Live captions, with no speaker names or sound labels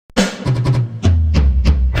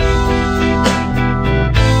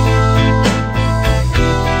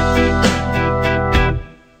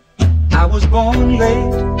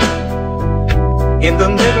in the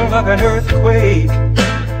middle of an earthquake,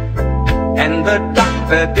 and the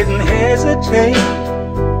doctor didn't hesitate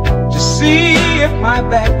to see if my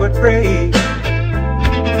back would break.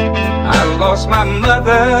 I lost my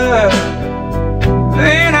mother,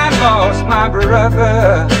 then I lost my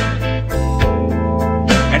brother,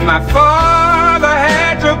 and my father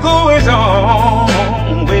had to go his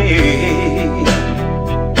own way.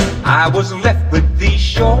 I was left with these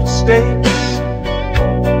short stays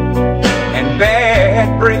and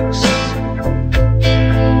bad breaks,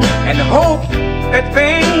 and hope that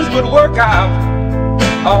things would work out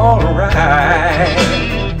alright.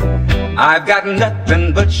 I've got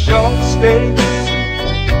nothing but short stays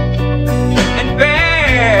and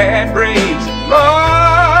bad breaks,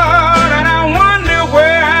 Lord, and I wonder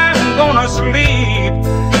where I'm gonna sleep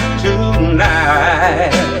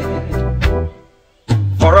tonight.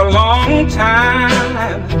 For a long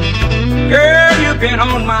time, girl, you've been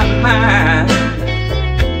on my mind,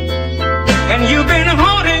 and you've been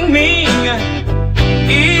haunting me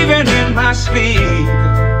even in my sleep.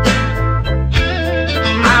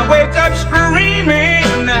 I wake up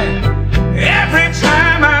screaming every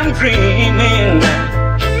time I'm dreaming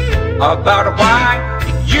about why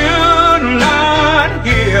you're not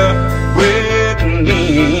here with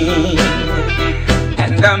me.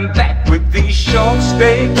 And I'm back with these short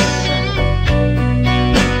stays,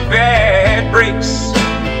 bad breaks,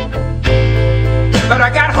 but I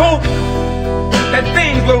got hope that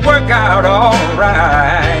things will work out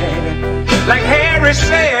alright. Like Harry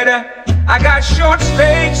said, I got short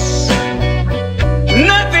stays,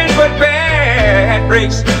 nothing but bad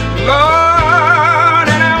breaks, Lord,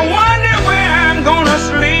 and I wonder where I'm gonna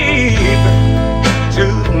sleep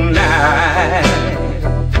tonight.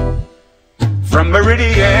 From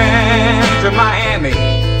Meridian to Miami,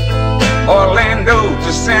 Orlando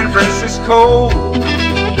to San Francisco,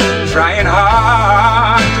 trying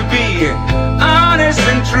hard to be honest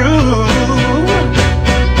and true,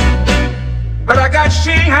 but I got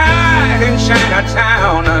Shanghai and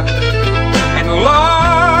Chinatown and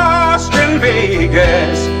lost in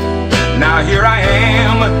Vegas. Now here I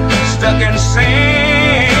am, stuck in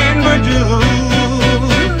San Bernardino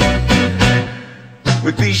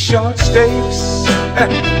with these short stays,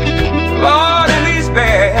 Lord, and these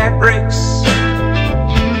bad breaks.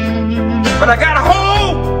 But I got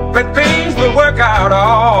hope that things will work out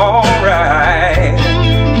alright.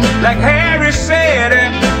 Like Harry said,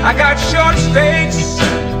 I got short stays,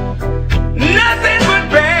 nothing but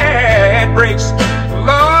bad breaks,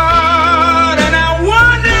 Lord, and I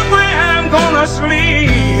wonder where I'm gonna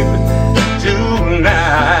sleep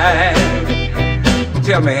tonight.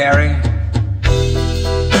 Tell me, Harry.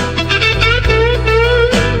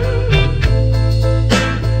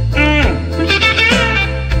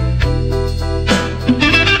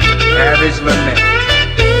 Harry's lament.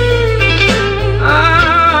 Oh,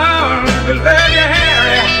 I love you,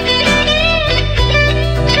 Harry.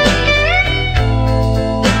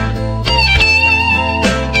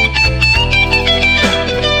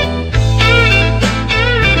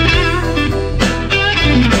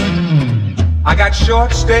 I got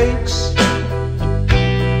short stays,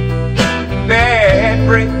 bad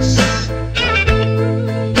breaks,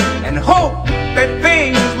 and hope that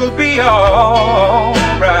things will be alright.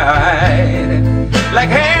 Like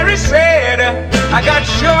Harry said, I got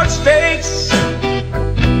short stays,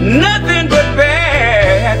 nothing but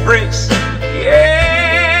bad breaks.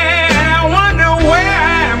 Yeah, and I wonder where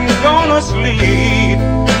I'm gonna sleep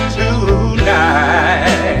tonight.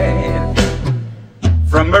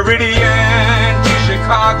 From Meridian to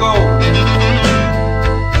Chicago,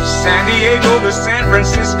 San Diego to San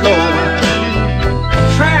Francisco,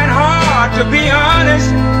 trying hard to be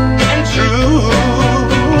honest and true,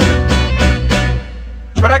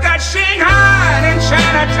 but I got Shanghai and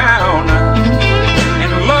Chinatown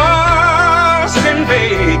and lost in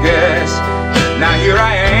Vegas. Now here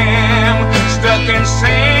I am, stuck in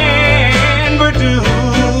San Bernardino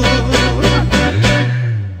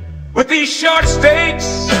with these short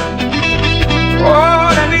stays,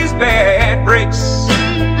 oh, and these bad breaks.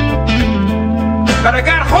 But I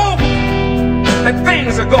got hope that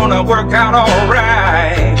things are gonna work out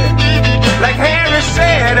alright. Like Harry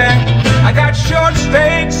said, I got short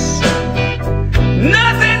stays,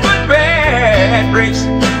 nothing but bad breaks,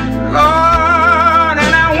 Lord,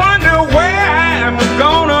 and I wonder where I'm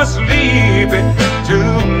gonna sleep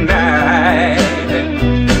tonight.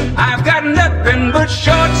 I've got nothing but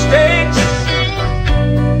short stays,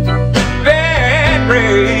 bad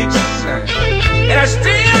breaks, and I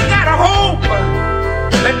still got a hope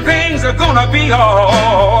that things are gonna be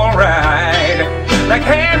alright. Like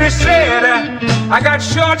Harry said, I got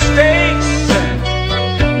short stays,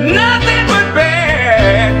 nothing but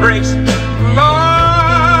bad breaks,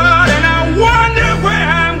 Lord, and I wonder where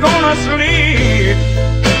I'm gonna sleep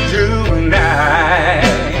tonight.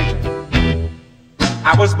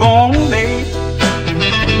 I was born late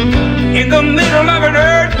in the middle of an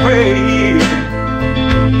earthquake,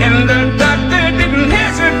 and the doctor didn't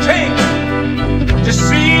hesitate to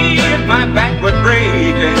see if my back would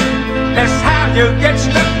break. That's how you get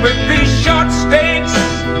stuck with these short stakes,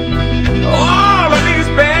 all of these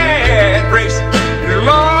bad breaks,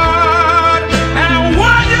 Lord, and I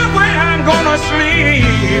wonder where I'm gonna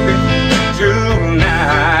sleep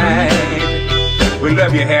tonight. We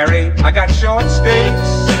love you, Harry. I got short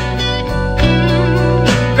stakes,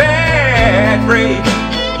 bad breaks,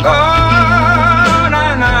 Lord,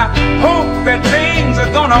 and I hope that things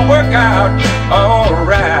are gonna work out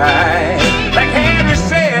alright. Like Harry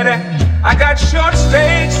said, I got short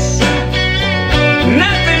stakes,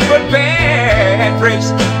 nothing but bad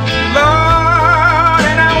breaks, Lord,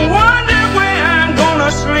 and I wonder where I'm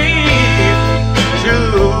gonna sleep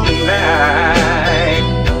tonight.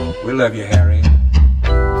 We love you, Harry.